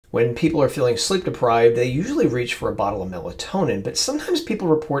When people are feeling sleep deprived, they usually reach for a bottle of melatonin, but sometimes people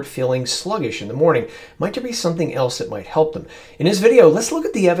report feeling sluggish in the morning. Might there be something else that might help them? In this video, let's look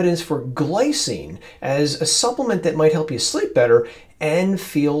at the evidence for glycine as a supplement that might help you sleep better and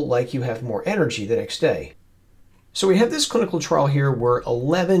feel like you have more energy the next day. So we have this clinical trial here where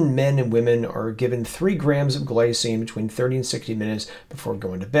 11 men and women are given 3 grams of glycine between 30 and 60 minutes before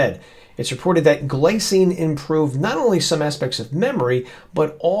going to bed. It's reported that glycine improved not only some aspects of memory,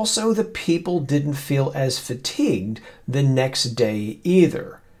 but also the people didn't feel as fatigued the next day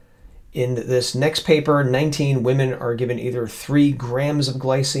either. In this next paper, 19 women are given either 3 grams of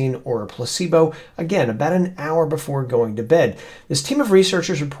glycine or a placebo, again, about an hour before going to bed. This team of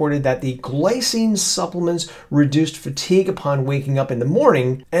researchers reported that the glycine supplements reduced fatigue upon waking up in the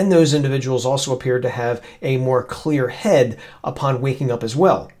morning, and those individuals also appeared to have a more clear head upon waking up as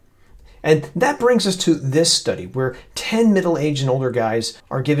well. And that brings us to this study where 10 middle-aged and older guys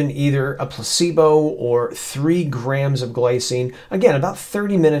are given either a placebo or 3 grams of glycine, again, about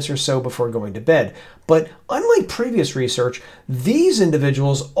 30 minutes or so before going to bed. But unlike previous research, these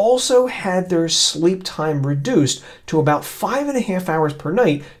individuals also had their sleep time reduced to about 5.5 hours per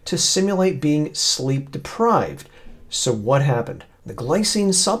night to simulate being sleep deprived. So what happened? The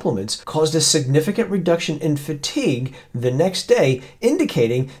glycine supplements caused a significant reduction in fatigue the next day,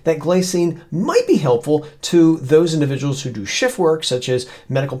 indicating that glycine might be helpful to those individuals who do shift work, such as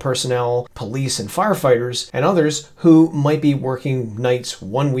medical personnel, police and firefighters, and others who might be working nights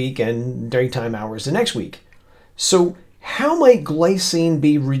one week and daytime hours the next week. So how might glycine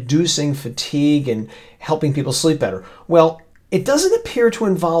be reducing fatigue and helping people sleep better? Well, it doesn't appear to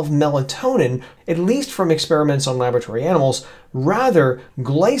involve melatonin, at least from experiments on laboratory animals. Rather,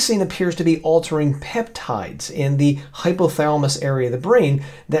 glycine appears to be altering peptides in the hypothalamus area of the brain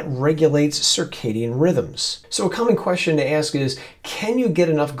that regulates circadian rhythms. So a common question to ask is, can you get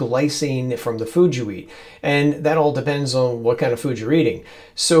enough glycine from the food you eat? And that all depends on what kind of food you're eating.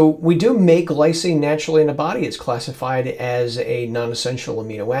 So we do make glycine naturally in the body. It's classified as a non-essential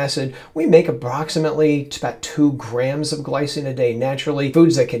amino acid. We make approximately about 2 grams of glycine a day naturally.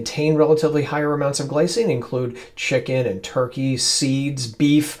 Foods that contain relatively higher amounts of glycine include chicken and turkey, seeds,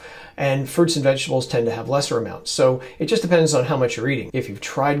 beef, and fruits and vegetables tend to have lesser amounts. So it just depends on how much you're eating. If you've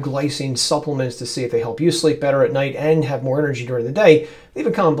tried glycine supplements to see if they help you sleep better at night and have more energy during the day, leave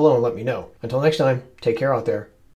a comment below and let me know. Until next time, take care out there.